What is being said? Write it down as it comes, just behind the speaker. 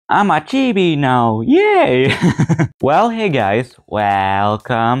I'm a chibi now, yay! Well, hey guys,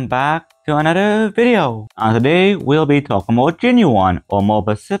 welcome back to another video. And today we'll be talking about Jing Yuan, or more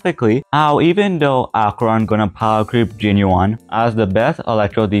specifically, how even though Acheron gonna power creep Jing Yuan as the best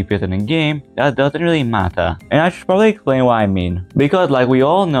electro DPS in the game, that doesn't really matter. And I should probably explain what I mean. Because like we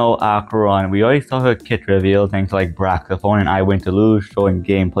all know Acheron, we already saw her kit reveal thanks to like Braxophone and I Win to Lose showing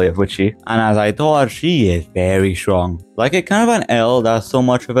gameplay of Witchy. And as I thought, she is very strong. Like it's kind of an L that's so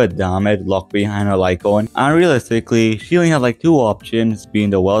much of a damage locked behind her Lycone, and realistically, she only had like two options, being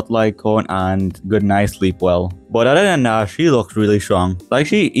the Wealth Lycone and Good Night Sleep Well. But other than that, she looks really strong. Like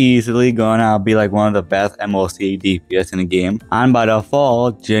she easily gonna be like one of the best MOC DPS in the game. And by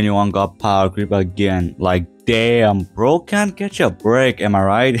default, Jing Yuan got power creep again. Like damn, bro can't catch a break, am I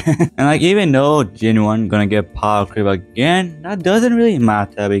right? And like even though Jing Yuan gonna get power creep again, that doesn't really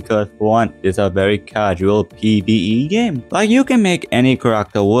matter because for one, it's a very casual PvE game. Like you can make any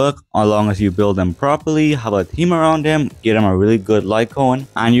character work as long as you build them properly, have a team around them, get them a really good Lycone,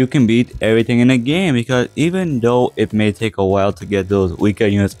 and you can beat everything in the game because even though it may take a while to get those weaker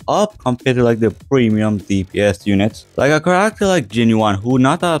units up compared to like the premium DPS units, like a character like Jing Yuan who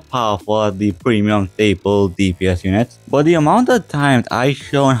not that powerful as the premium staple DPS units, but the amount of times I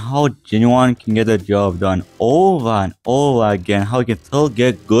shown how Jing Yuan can get the job done over and over again, how he can still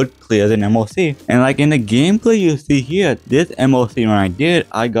get good clears in MOC. And like in the gameplay you see here, this MOC when I did,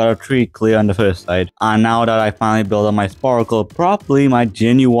 I got a 3 clear on the first side. And now that I finally built up my Sparkle properly, my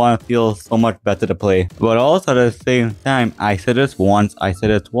Jing Yuan feels so much better to play. But also at the same time, I said this once, I said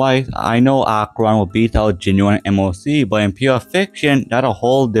it twice, I know Acheron will beat out Jing Yuan MOC, but in pure fiction, that's a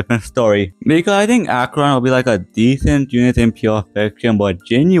whole different story. Because I think Acheron will be like a decent unit in pure fiction, but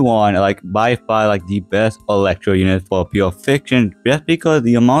Jing Yuan like by far like the best electro unit for pure fiction just because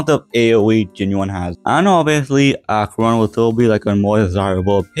the amount of AoE Jing Yuan has. And obviously Acheron will still be like a more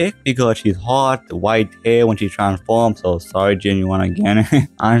desirable pick because she's hot, white hair when she transforms, so sorry Jing Yuan again.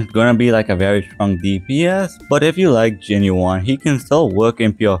 And it's gonna be like a very strong DPS, but if you like Jing Yuan, he can still work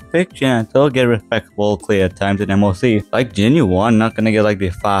in pure fiction and still get respectable clear times in MOC. Like Jing Yuan not gonna get like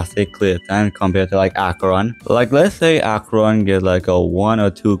the fastest clear time compared to like Acheron. Like let's say Acheron get like a 1 or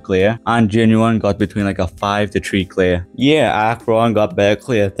 2 clear and Jing Yuan got between like a 5 to 3 clear. Yeah, Acheron got better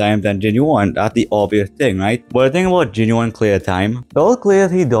clear time than Jing Yuan, that's the obvious thing, right? But the thing about Jing Yuan clear time, those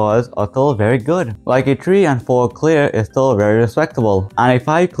clears he does are still very good. Like a 3 and 4 clear is still very respectable, and a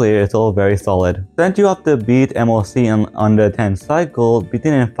 5 clear is still very solid. Since you have to beat MOC in under 10 cycles,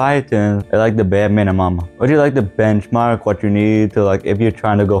 beating in 5 turns is like the bare minimum. Which is like the benchmark, what you need to like if you're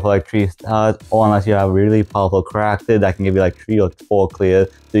trying to go for like 3 stars, or unless you have a really powerful character that can give you like 3 or 4 clears,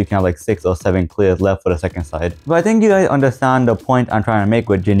 so you can have like 6 or 7 clears left for the second side. But I think you guys understand the point I'm trying to make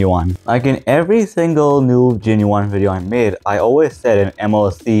with Jing Yuan. Like in every single new Jing Yuan video I made, I always said in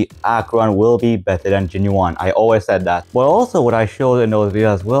MOC, Acheron will be better than Jing Yuan. I always said that. But also what I showed in those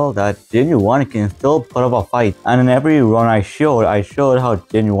videos as well, that Jing Yuan can still put up a fight. And in every run I showed how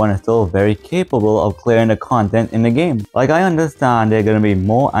Jing Yuan is still very capable of clearing the content in the game. Like I understand there are gonna be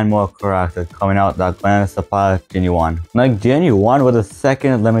more and more characters coming out that are gonna surpass Jing Yuan. Like Jing Yuan was the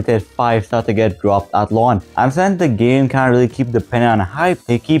second limited 5-star to get dropped at launch. And since the game can't really keep depending on hype,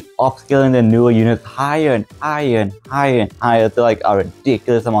 they keep upscaling the newer units higher and higher and higher and higher to like a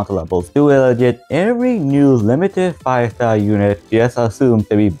ridiculous amount of levels. To legit, every new limited 5-star unit just assumes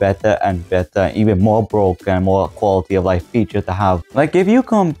to be better and better, even more broken, more quality of life features to have. Like if you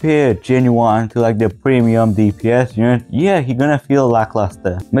compare Jing Yuan to like the premium DPS unit, yeah, he's gonna feel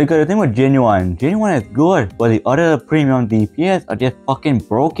lackluster. Because the thing with Jing Yuan is good, but the other premium DPS are just fucking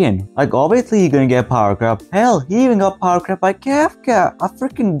broken. Like obviously he's gonna get power creep. Hell, he even got power creep by Kafka, a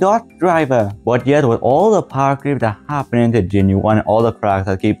freaking dot driver. But yet with all the power creep that happening to Jing Yuan, all the cracks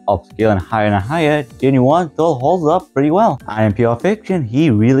that keep upscaling higher and higher, Jing Yuan still holds up pretty well. And in pure fiction, he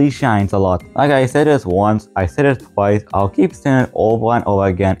really shines a lot. Like I said this once, I said it twice, I'll keep saying it over and over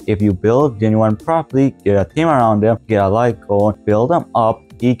again. If you build Jing Yuan properly, get a team around them, get a Lycone, build them up,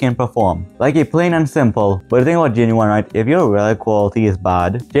 he can perform. Like it's plain and simple. But the thing about Jing Yuan, right, if your relic quality is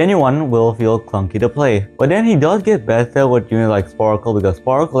bad, Jing Yuan will feel clunky to play. But then he does get better with units like Sparkle because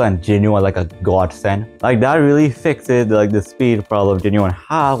Sparkle and Jing Yuan are like a godsend. Like that really fixes like the speed problem Jing Yuan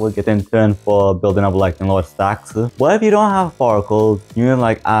have with getting turned for building up like in Lord stacks. But if you don't have Sparkle, units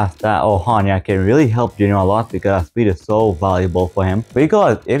like Asta or Hanya can really help Jing Yuan a lot because speed is so valuable for him.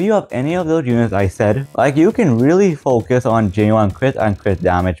 Because if you have any of those units I said, like you can really focus on Jing Yuan crit and crit damage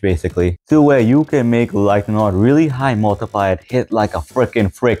damage basically, to where you can make Lightning Rod really high multiplier hit like a freaking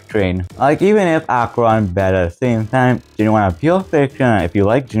freight train. Like even if Acheron better at the same time, Jing Yuan a pure fiction. If you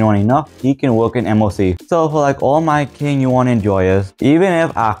like Jing Yuan enough, he can work in MOC. So for like all my King Yuan enjoyers, even if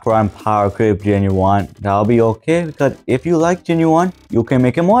Acheron power creep Jing Yuan, that'll be okay, because if you like Jing Yuan, you can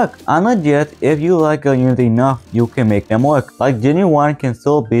make him work. And legit, if you like a unit enough, you can make them work. Like Jing Yuan can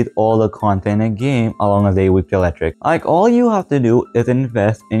still beat all the content in the game as long as they weak to electric. Like all you have to do is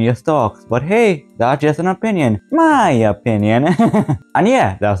invest in your stocks. But hey, that's just an opinion. My opinion. And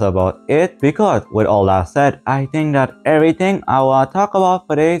yeah, that's about it, because with all that said, I think that's everything I want to talk about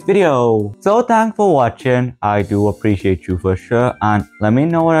for today's video. So thanks for watching. I do appreciate you for sure, and let me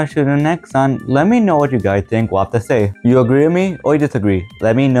know what I should do next, and let me know what you guys think, what I have to say. You agree with me or you disagree?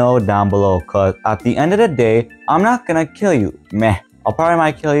 Let me know down below, cause at the end of the day, I'm not gonna kill you. Meh. I'll probably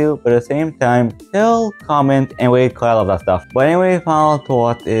might kill you, but at the same time, still comment and wait, cause I love that stuff. But anyway, final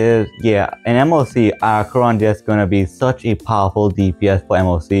thought is, yeah, in MOC, Acheron just gonna be such a powerful DPS for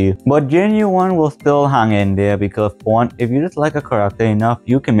MOC. But Jing Yuan will still hang in there, because one, if you just like a character enough,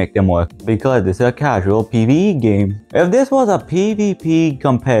 you can make them work. Because this is a casual PvE game. If this was a PvP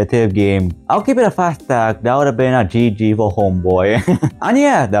competitive game, I'll keep it a fast stack. That would have been a GG for homeboy. And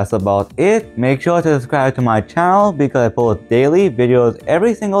yeah, that's about it. Make sure to subscribe to my channel, because I post daily videos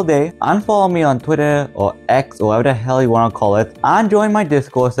every single day, and follow me on Twitter or X or whatever the hell you want to call it, and join my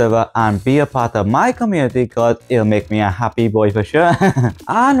Discord server and be a part of my community, because it'll make me a happy boy for sure.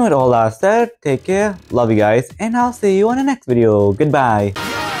 And with all that said, take care, love you guys, and I'll see you on the next video. Goodbye.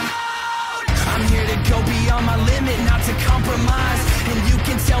 I'm here to go beyond my limit, not to compromise. And you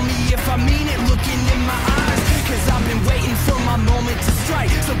can tell me if I mean it, looking in my eyes. Cause I've been waiting for my moment to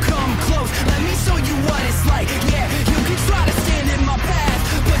strike. So come close, let me show you what it's like. Yeah, you can try to stand in my path,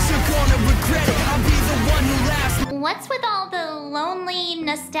 but you're gonna regret it. I'll be the one who laughs. What's with all the lonely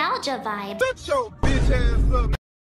nostalgia vibe? Shut your bitch ass